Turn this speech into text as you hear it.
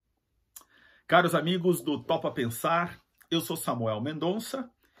Caros amigos do Topa Pensar, eu sou Samuel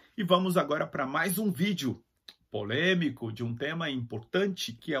Mendonça e vamos agora para mais um vídeo polêmico de um tema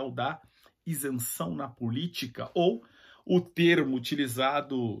importante que é o da isenção na política, ou o termo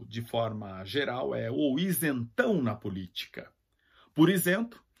utilizado de forma geral é o isentão na política. Por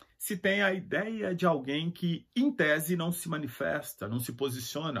isento, se tem a ideia de alguém que, em tese, não se manifesta, não se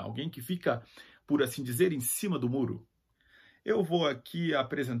posiciona, alguém que fica, por assim dizer, em cima do muro. Eu vou aqui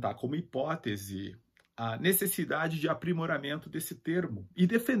apresentar como hipótese a necessidade de aprimoramento desse termo e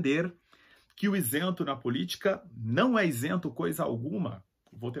defender que o isento na política não é isento coisa alguma.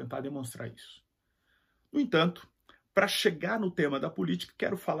 Vou tentar demonstrar isso. No entanto, para chegar no tema da política,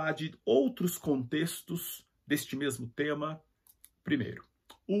 quero falar de outros contextos deste mesmo tema. Primeiro,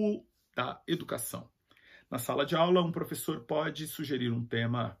 o da educação. Na sala de aula, um professor pode sugerir um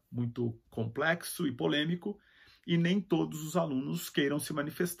tema muito complexo e polêmico, e nem todos os alunos queiram se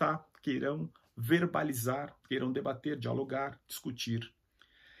manifestar, queiram verbalizar, queiram debater, dialogar, discutir.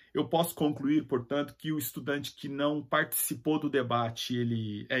 Eu posso concluir, portanto, que o estudante que não participou do debate,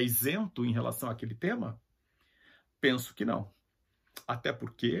 ele é isento em relação àquele tema? Penso que não. Até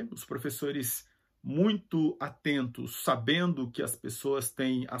porque os professores, muito atentos, sabendo que as pessoas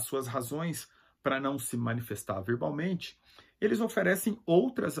têm as suas razões para não se manifestar verbalmente, eles oferecem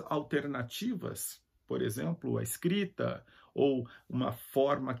outras alternativas. Por exemplo, a escrita, ou uma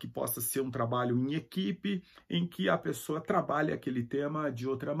forma que possa ser um trabalho em equipe, em que a pessoa trabalhe aquele tema de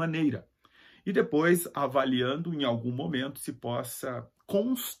outra maneira. E depois, avaliando, em algum momento, se possa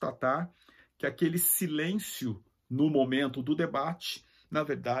constatar que aquele silêncio no momento do debate, na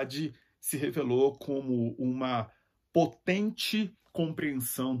verdade, se revelou como uma potente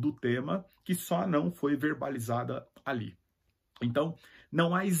compreensão do tema que só não foi verbalizada ali. Então,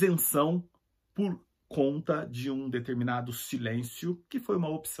 não há isenção por conta de um determinado silêncio, que foi uma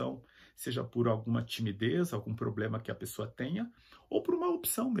opção, seja por alguma timidez, algum problema que a pessoa tenha, ou por uma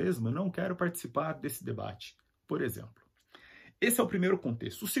opção mesmo, eu não quero participar desse debate, por exemplo. Esse é o primeiro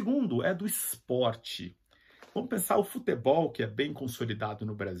contexto. O segundo é do esporte. Vamos pensar o futebol, que é bem consolidado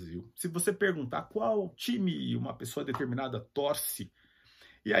no Brasil. Se você perguntar qual time uma pessoa determinada torce,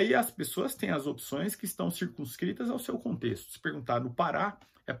 e aí as pessoas têm as opções que estão circunscritas ao seu contexto. Se perguntar no Pará,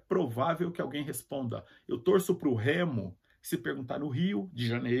 é provável que alguém responda, eu torço para o Remo. Se perguntar no Rio de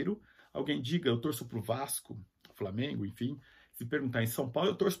Janeiro, alguém diga, eu torço para o Vasco, Flamengo, enfim. Se perguntar em São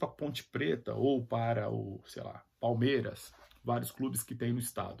Paulo, eu torço para a Ponte Preta ou para o, sei lá, Palmeiras, vários clubes que tem no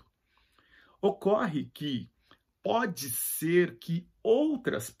estado. Ocorre que pode ser que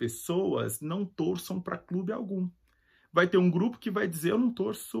outras pessoas não torçam para clube algum. Vai ter um grupo que vai dizer, eu não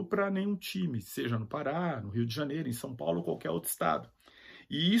torço para nenhum time, seja no Pará, no Rio de Janeiro, em São Paulo ou qualquer outro estado.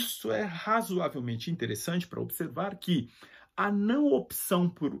 E isso é razoavelmente interessante para observar que a não opção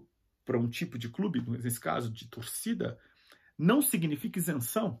por um tipo de clube, nesse caso de torcida, não significa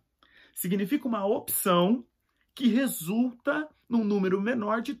isenção. Significa uma opção que resulta num número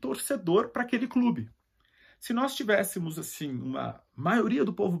menor de torcedor para aquele clube. Se nós tivéssemos, assim, uma maioria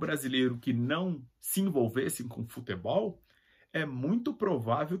do povo brasileiro que não se envolvesse com futebol, é muito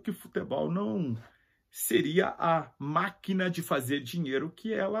provável que o futebol não seria a máquina de fazer dinheiro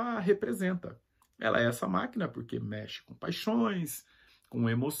que ela representa. Ela é essa máquina porque mexe com paixões, com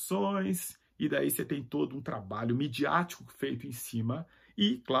emoções, e daí você tem todo um trabalho midiático feito em cima,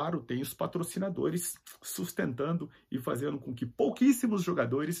 e, claro, tem os patrocinadores sustentando e fazendo com que pouquíssimos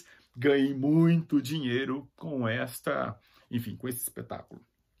jogadores ganhem muito dinheiro com com esse espetáculo.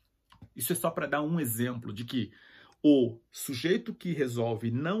 Isso é só para dar um exemplo de que o sujeito que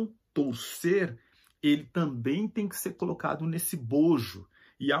resolve não torcer, ele também tem que ser colocado nesse bojo.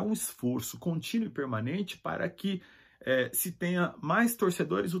 E há um esforço contínuo e permanente para que se tenha mais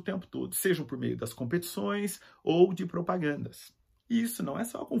torcedores o tempo todo, sejam por meio das competições ou de propagandas. E isso não é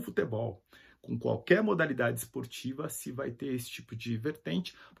só com futebol. Com qualquer modalidade esportiva se vai ter esse tipo de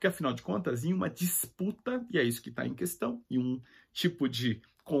vertente, porque afinal de contas, em uma disputa, e é isso que está em questão, em um tipo de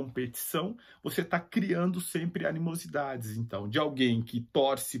competição, você está criando sempre animosidades, então, de alguém que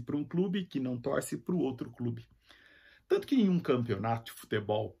torce para um clube e que não torce para o outro clube. Tanto que em um campeonato de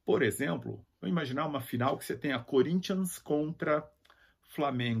futebol, por exemplo, vamos imaginar uma final que você tenha Corinthians contra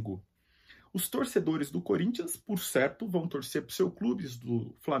Flamengo. Os torcedores do Corinthians, por certo, vão torcer para os seus clubes,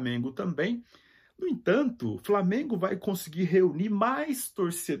 do Flamengo também. No entanto, o Flamengo vai conseguir reunir mais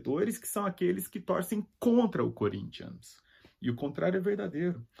torcedores que são aqueles que torcem contra o Corinthians. E o contrário é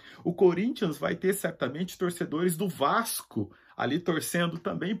verdadeiro. O Corinthians vai ter certamente torcedores do Vasco ali torcendo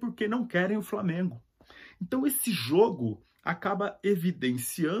também porque não querem o Flamengo. Então esse jogo acaba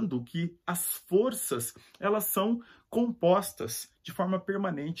evidenciando que as forças elas são compostas de forma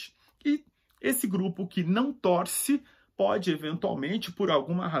permanente. E Esse grupo que não torce pode, eventualmente, por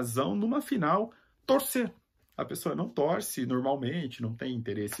alguma razão, numa final, torcer. A pessoa não torce normalmente, não tem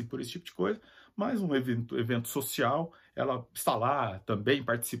interesse por esse tipo de coisa, mas um evento social, ela está lá também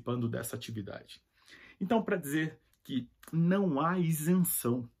participando dessa atividade. Então, para dizer que não há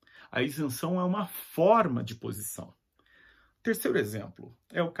isenção, a isenção é uma forma de posição. Terceiro exemplo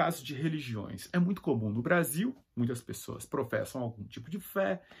é o caso de religiões. É muito comum no Brasil, muitas pessoas professam algum tipo de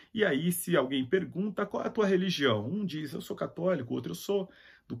fé, e aí se alguém pergunta qual é a tua religião, um diz eu sou católico, outro eu sou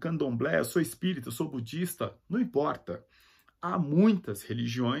do candomblé, eu sou espírita, eu sou budista, não importa. Há muitas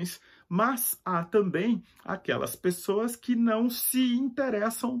religiões, mas há também aquelas pessoas que não se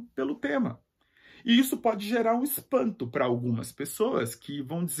interessam pelo tema. E isso pode gerar um espanto para algumas pessoas que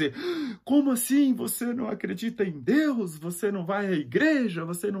vão dizer: como assim você não acredita em Deus? Você não vai à igreja?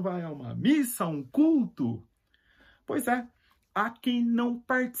 Você não vai a uma missa, a um culto? Pois é, há quem não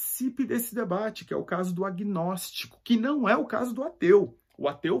participe desse debate, que é o caso do agnóstico, que não é o caso do ateu. O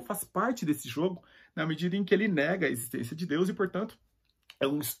ateu faz parte desse jogo na medida em que ele nega a existência de Deus e, portanto, é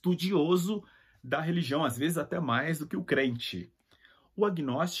um estudioso da religião, às vezes até mais do que o crente. O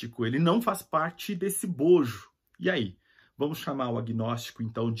agnóstico, ele não faz parte desse bojo. E aí? Vamos chamar o agnóstico,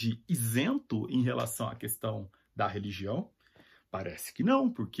 então, de isento em relação à questão da religião? Parece que não,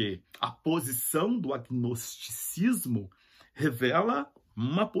 porque a posição do agnosticismo revela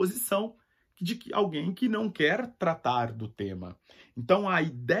uma posição de alguém que não quer tratar do tema. Então, a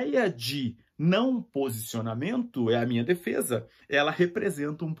ideia de não posicionamento é a minha defesa, ela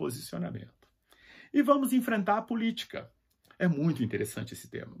representa um posicionamento. E vamos enfrentar a política. É muito interessante esse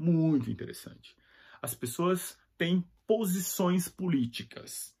tema, muito interessante. As pessoas têm posições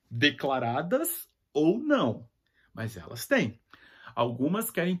políticas, declaradas ou não, mas elas têm.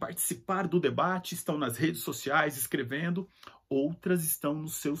 Algumas querem participar do debate, estão nas redes sociais escrevendo, outras estão no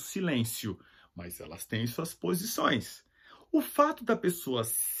seu silêncio, mas elas têm suas posições. O fato da pessoa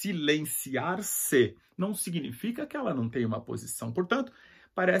silenciar-se não significa que ela não tem uma posição. Portanto,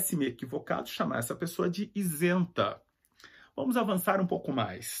 parece-me equivocado chamar essa pessoa de isenta. Vamos avançar um pouco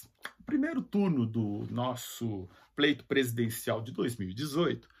mais. No primeiro turno do nosso pleito presidencial de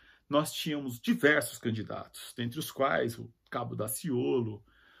 2018, nós tínhamos diversos candidatos, dentre os quais o Cabo Daciolo,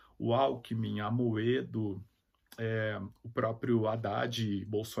 o Alckmin, Amoedo, o próprio Haddad,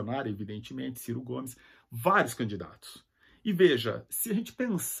 Bolsonaro, evidentemente, Ciro Gomes, vários candidatos. E veja, se a gente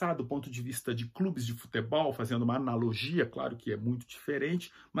pensar do ponto de vista de clubes de futebol, fazendo uma analogia, claro que é muito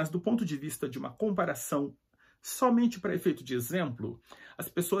diferente, mas do ponto de vista de uma comparação somente para efeito de exemplo, as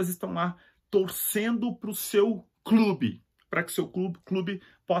pessoas estão lá torcendo para o seu clube, para que o seu clube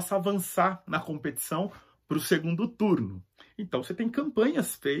possa avançar na competição para o segundo turno. Então, você tem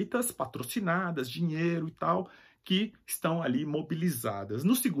campanhas feitas, patrocinadas, dinheiro e tal, que estão ali mobilizadas.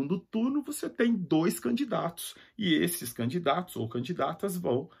 No segundo turno, você tem 2 candidatos, e esses candidatos ou candidatas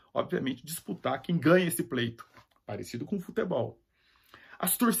vão, obviamente, disputar quem ganha esse pleito, parecido com o futebol.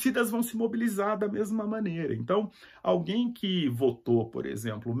 As torcidas vão se mobilizar da mesma maneira. Então, alguém que votou, por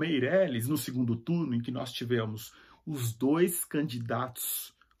exemplo, Meirelles, no segundo turno, em que nós tivemos os 2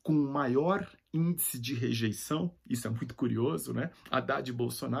 candidatos com maior índice de rejeição, isso é muito curioso, né? Haddad e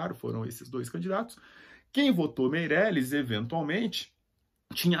Bolsonaro foram esses 2 candidatos. Quem votou Meirelles, eventualmente,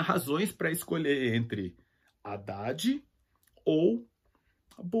 tinha razões para escolher entre Haddad ou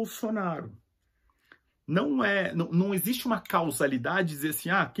Bolsonaro. Não existe uma causalidade de dizer assim,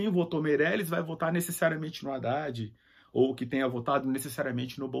 quem votou Meirelles vai votar necessariamente no Haddad, ou que tenha votado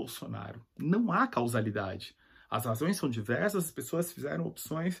necessariamente no Bolsonaro. Não há causalidade. As razões são diversas, as pessoas fizeram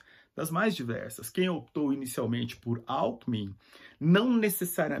opções das mais diversas. Quem optou inicialmente por Alckmin não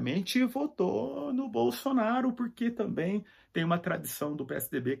necessariamente votou no Bolsonaro, porque também tem uma tradição do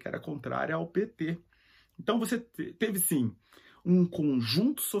PSDB que era contrária ao PT. Então você teve sim um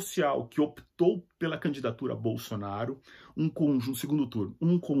conjunto social que optou pela candidatura Bolsonaro, segundo turno,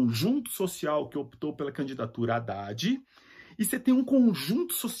 um conjunto social que optou pela candidatura Haddad, e você tem um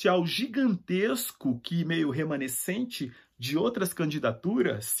conjunto social gigantesco, que meio remanescente de outras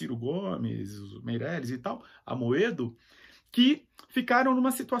candidaturas, Ciro Gomes, Meirelles e tal, Amoedo, que ficaram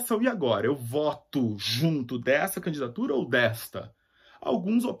numa situação, e agora? Eu voto junto dessa candidatura ou desta?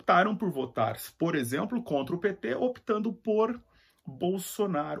 Alguns optaram por votar, por exemplo, contra o PT, optando por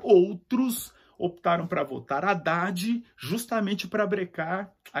Bolsonaro. Outros optaram para votar Haddad, justamente para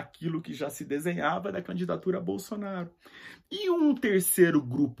brecar aquilo que já se desenhava da candidatura Bolsonaro. E um terceiro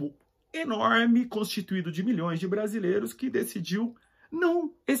grupo enorme, constituído de milhões de brasileiros, que decidiu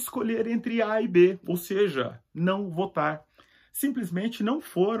não escolher entre A e B, ou seja, não votar. Simplesmente não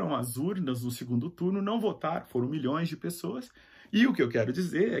foram às urnas no segundo turno, não votaram, foram milhões de pessoas E o que eu quero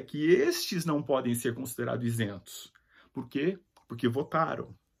dizer é que estes não podem ser considerados isentos. Por quê? Porque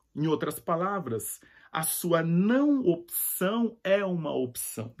votaram. Em outras palavras, a sua não opção é uma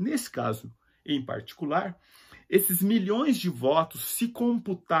opção. Nesse caso, em particular, esses milhões de votos, se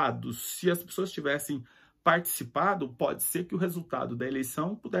computados, se as pessoas tivessem participado, pode ser que o resultado da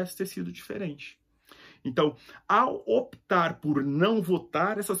eleição pudesse ter sido diferente. Então, ao optar por não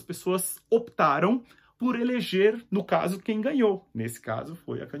votar, essas pessoas optaram por eleger, no caso, quem ganhou. Nesse caso,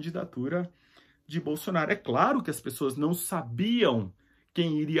 foi a candidatura de Bolsonaro. É claro que as pessoas não sabiam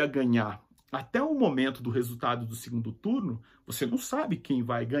quem iria ganhar. Até o momento do resultado do segundo turno, você não sabe quem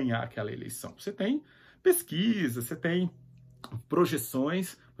vai ganhar aquela eleição. Você tem pesquisa, você tem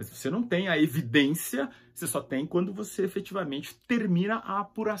projeções, mas você não tem a evidência, você só tem quando você efetivamente termina a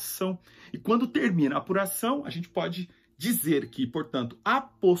apuração. E quando termina a apuração, a gente pode dizer que, portanto, a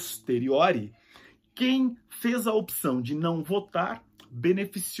posteriori, quem fez a opção de não votar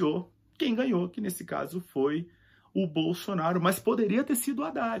beneficiou quem ganhou, que nesse caso foi o Bolsonaro, mas poderia ter sido o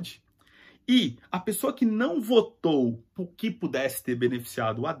Haddad. E a pessoa que não votou que pudesse ter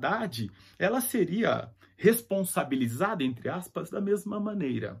beneficiado o Haddad, ela seria responsabilizada, entre aspas, da mesma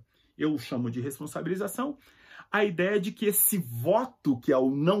maneira. Eu chamo de responsabilização a ideia de que esse voto, que é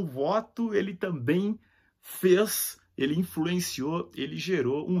o não voto, ele também fez, ele influenciou, ele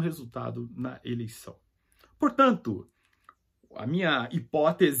gerou um resultado na eleição. Portanto, a minha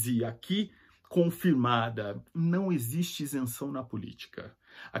hipótese aqui confirmada, não existe isenção na política.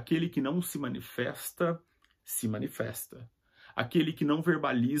 Aquele que não se manifesta, se manifesta. Aquele que não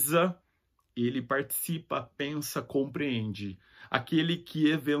verbaliza, ele participa, pensa, compreende. Aquele que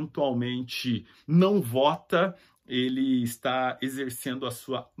eventualmente não vota, ele está exercendo a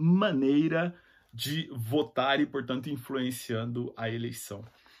sua maneira de votar e, portanto, influenciando a eleição.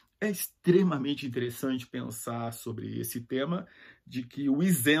 É extremamente interessante pensar sobre esse tema, de que o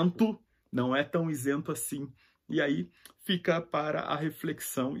isento não é tão isento assim. E aí fica para a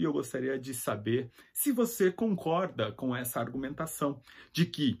reflexão, e eu gostaria de saber se você concorda com essa argumentação de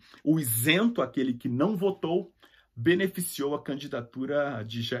que o isento, aquele que não votou, beneficiou a candidatura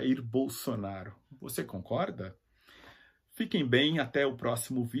de Jair Bolsonaro. Você concorda? Fiquem bem, até o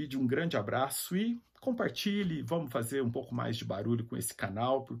próximo vídeo, um grande abraço e compartilhe, vamos fazer um pouco mais de barulho com esse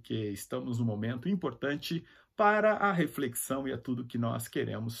canal, porque estamos num momento importante para a reflexão e é tudo que nós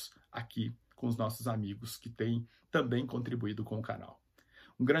queremos aqui com os nossos amigos que têm também contribuído com o canal.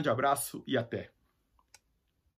 Um grande abraço e até!